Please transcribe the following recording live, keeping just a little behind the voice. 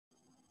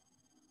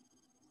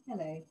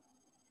Hello.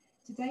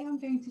 Today I'm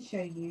going to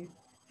show you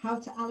how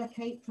to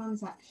allocate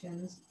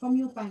transactions from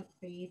your bank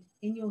feed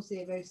in your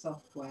Xero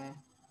software.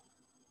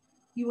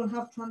 You will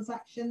have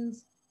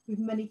transactions with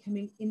money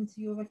coming into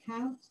your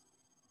account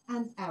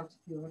and out of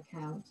your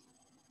account.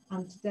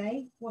 And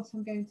today what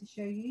I'm going to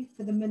show you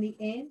for the money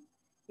in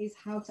is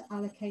how to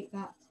allocate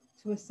that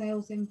to a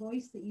sales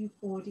invoice that you've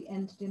already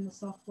entered in the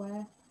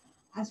software,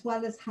 as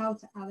well as how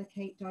to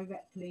allocate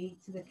directly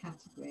to the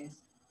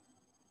categories.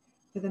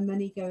 For the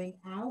money going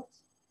out,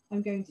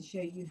 I'm going to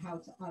show you how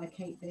to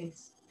allocate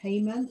this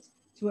payment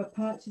to a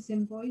purchase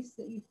invoice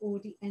that you've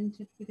already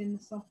entered within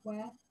the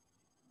software,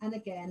 and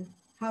again,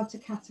 how to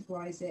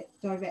categorize it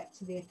direct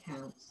to the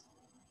accounts.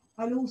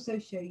 I'll also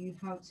show you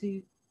how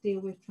to deal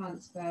with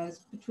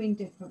transfers between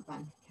different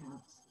bank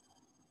accounts.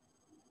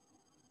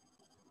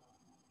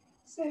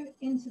 So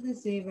into the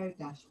Xero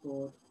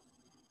dashboard.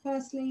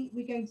 Firstly,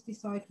 we're going to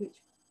decide which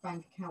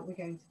bank account we're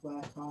going to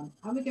work on,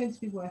 and we're going to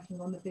be working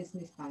on the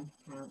business bank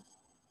account.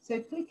 So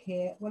click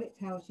here. Well, it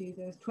tells you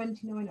there's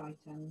 29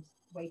 items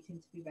waiting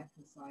to be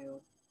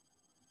reconciled.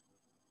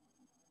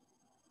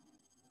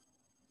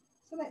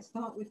 So let's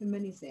start with the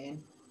monies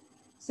in.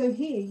 So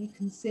here you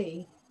can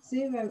see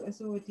Xero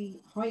has already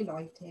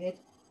highlighted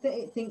that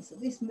it thinks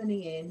that this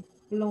money in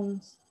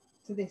belongs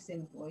to this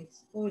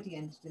invoice already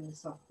entered in the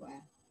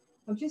software.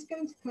 I'm just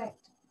going to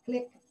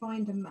click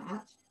find a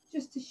match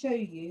just to show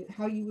you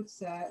how you would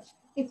search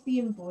if the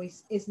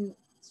invoice isn't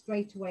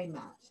straight away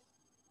matched.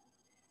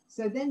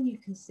 So then you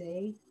can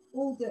see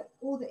all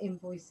the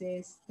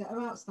invoices that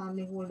are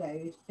outstanding will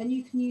load, and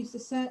you can use the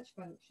search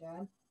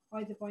function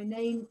either by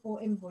name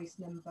or invoice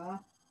number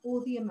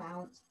or the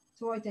amount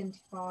to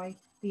identify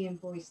the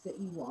invoice that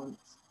you want.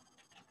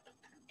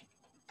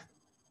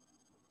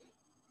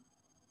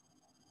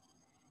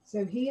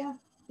 So here,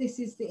 this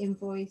is the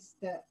invoice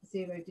that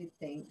Xero did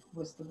think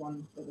was the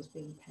one that was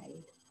being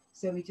paid.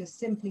 So we just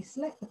simply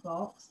select the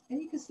box,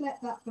 and you can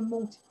select that for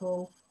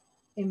multiple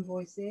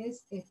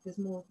invoices if there's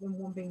more than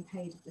one being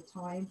paid at the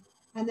time,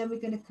 and then we're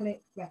going to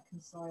click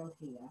reconcile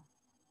here.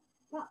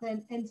 That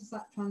then enters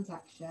that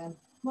transaction,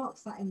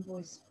 marks that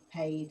invoice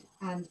paid,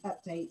 and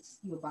updates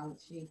your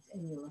balance sheet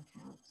in your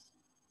accounts.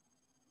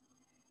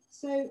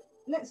 So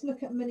let's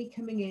look at money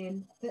coming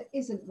in that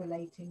isn't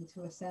relating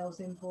to a sales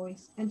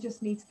invoice and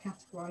just needs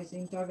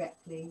categorizing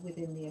directly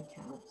within the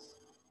accounts.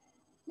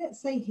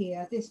 Let's say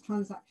here this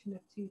transaction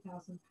of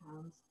 £2,000.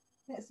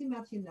 Let's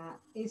imagine that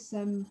is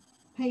some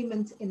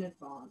payment in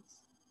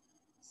advance.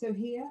 So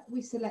here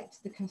we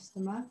select the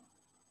customer,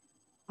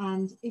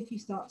 and if you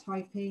start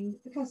typing,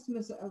 the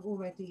customers that are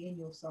already in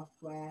your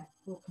software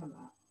will come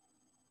up.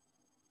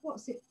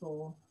 What's it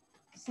for?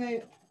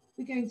 So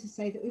we're going to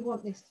say that we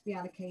want this to be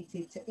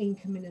allocated to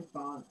income in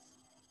advance.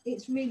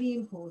 It's really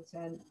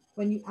important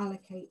when you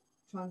allocate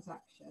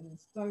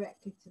transactions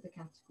directly to the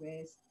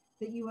categories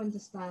that you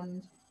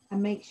understand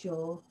and make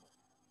sure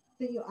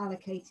that you're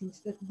allocating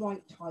to the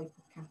right type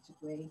of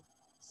category.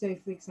 So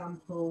for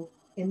example,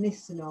 in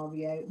this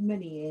scenario,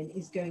 money in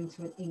is going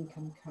to an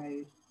income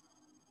code.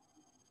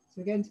 So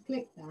we're going to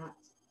click that,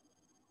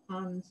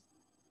 and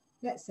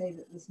let's say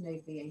that there's no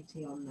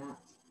VAT on that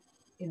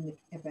in the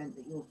event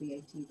that you're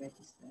VAT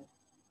registered.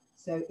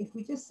 So if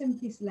we just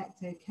simply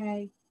select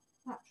OK,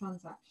 that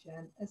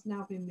transaction has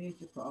now been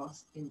moved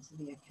across into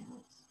the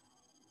accounts.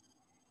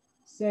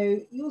 So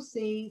you'll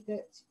see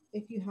that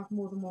if you have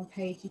more than one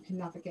page, you can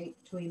navigate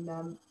between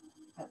them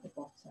at the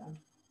bottom.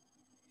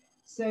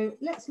 So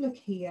let's look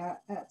here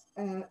at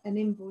an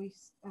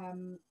invoice,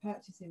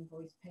 purchase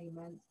invoice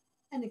payment.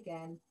 And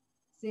again,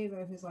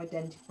 Xero has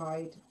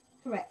identified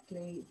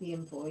correctly the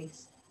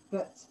invoice,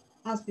 but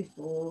as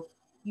before,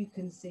 you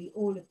can see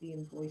all of the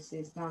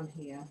invoices down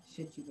here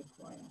should you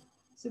require.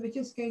 So we're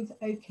just going to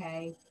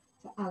OK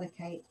to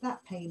allocate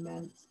that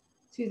payment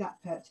to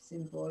that purchase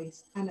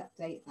invoice and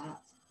update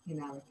that in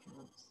our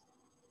accounts.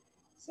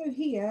 So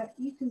here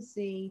you can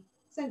see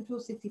Central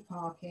City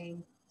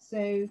Parking.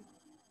 So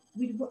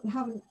we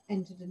haven't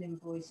entered an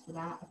invoice for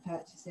that, a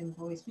purchase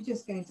invoice. We're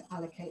just going to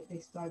allocate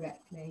this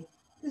directly.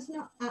 There's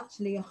not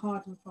actually a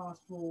hard and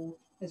fast rule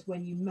as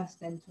when you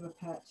must enter a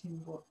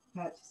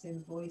purchase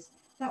invoice.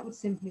 That would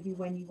simply be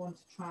when you want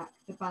to track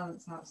the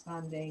balance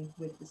outstanding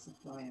with the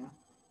supplier.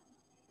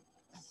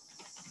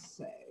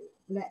 So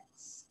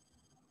let's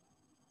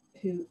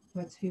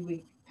put who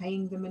we're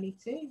paying the money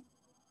to.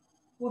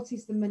 What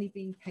is the money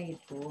being paid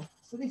for?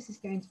 So this is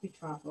going to be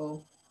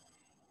travel.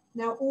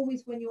 Now,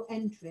 always when you're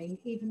entering,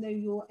 even though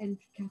you're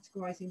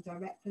categorizing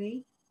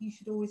directly, you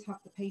should always have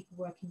the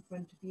paperwork in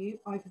front of you,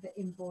 either the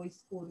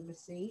invoice or the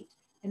receipt.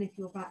 And if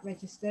you're VAT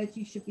registered,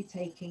 you should be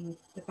taking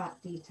the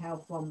VAT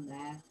detail from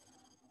there.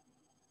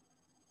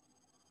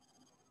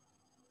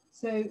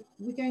 So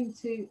we're going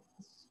to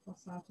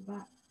cross out of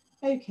that,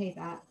 OK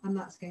that, and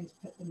that's going to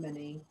put the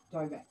money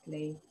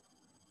directly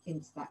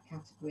into that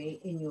category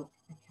in your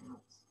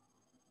accounts.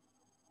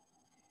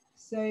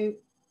 So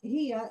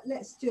here,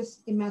 let's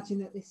just imagine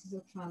that this is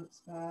a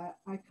transfer.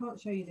 I can't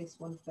show you this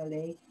one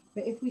fully,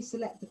 but if we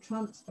select the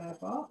transfer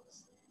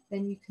box,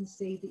 then you can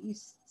see that you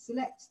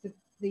select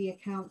the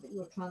account that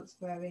you're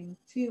transferring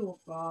to or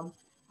from,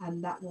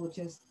 and that will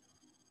just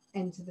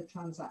enter the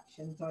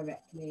transaction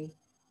directly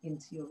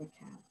into your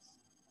account.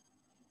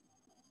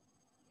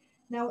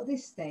 Now at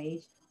this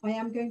stage, I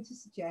am going to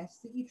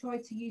suggest that you try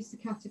to use the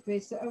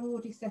categories that are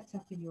already set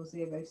up in your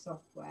Xero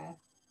software.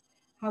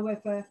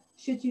 However,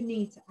 should you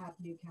need to add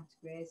new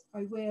categories,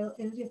 I will,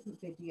 in a different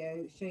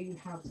video, show you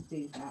how to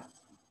do that.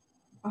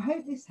 I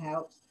hope this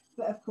helps,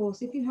 but of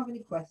course, if you have any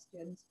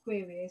questions,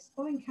 queries,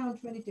 or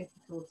encounter any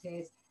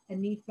difficulties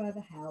and need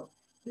further help,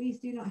 please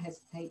do not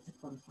hesitate to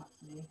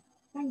contact me.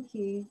 Thank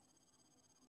you.